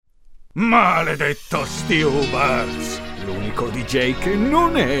Maledetto Stewart! L'unico DJ che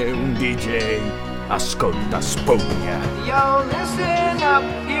non è un DJ. Ascolta, spugna. Yo, listen up,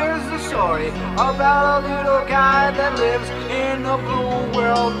 here's the story about a little guy that lives in a blue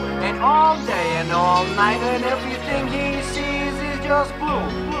world. And all day and all night, and everything he sees is just blue.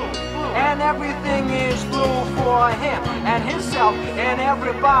 And everything is blue for him and himself and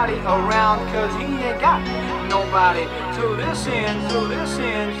everybody around, cause he ain't got nobody to listen, to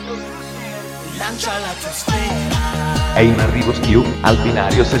listen, to listen. Lancia la tua sfera. È in arrivo Stu al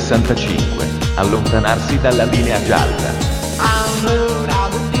binario 65. Allontanarsi dalla linea gialla.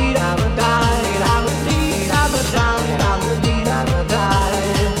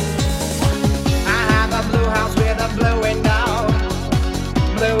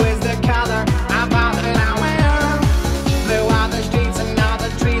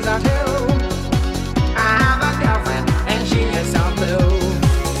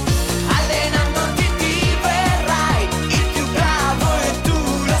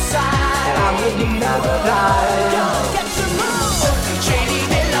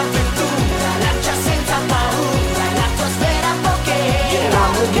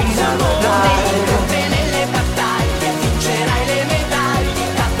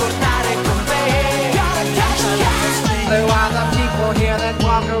 Blue are the people here that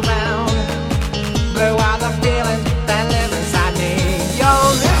walk around. Blue are the feelings that live inside me. Yo,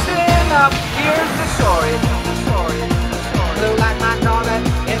 listen up, here's the story. Blue like my Corvette,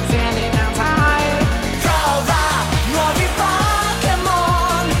 it's ending outside. Trova nuovi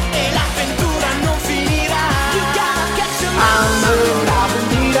Pokémon e l'avventura non finirà. You gotta catch 'em all. I'm blue,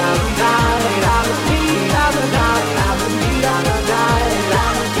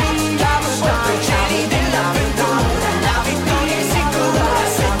 Sotto i cieli dell'avventura, la vittoria è sicura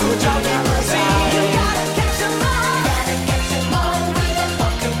se tu giochi così. You gotta catch 'em all with a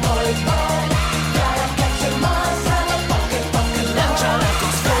Pokéball. Gotta catch 'em all from a Pokéball. Lancia la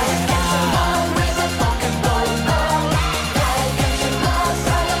tua sfera. Catch 'em all with a Pokéball. Gotta catch 'em all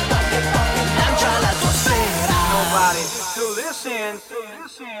from a Pokéball. Lancia la tua sfera. nobody to listen, to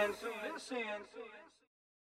listen, to listen, to listen.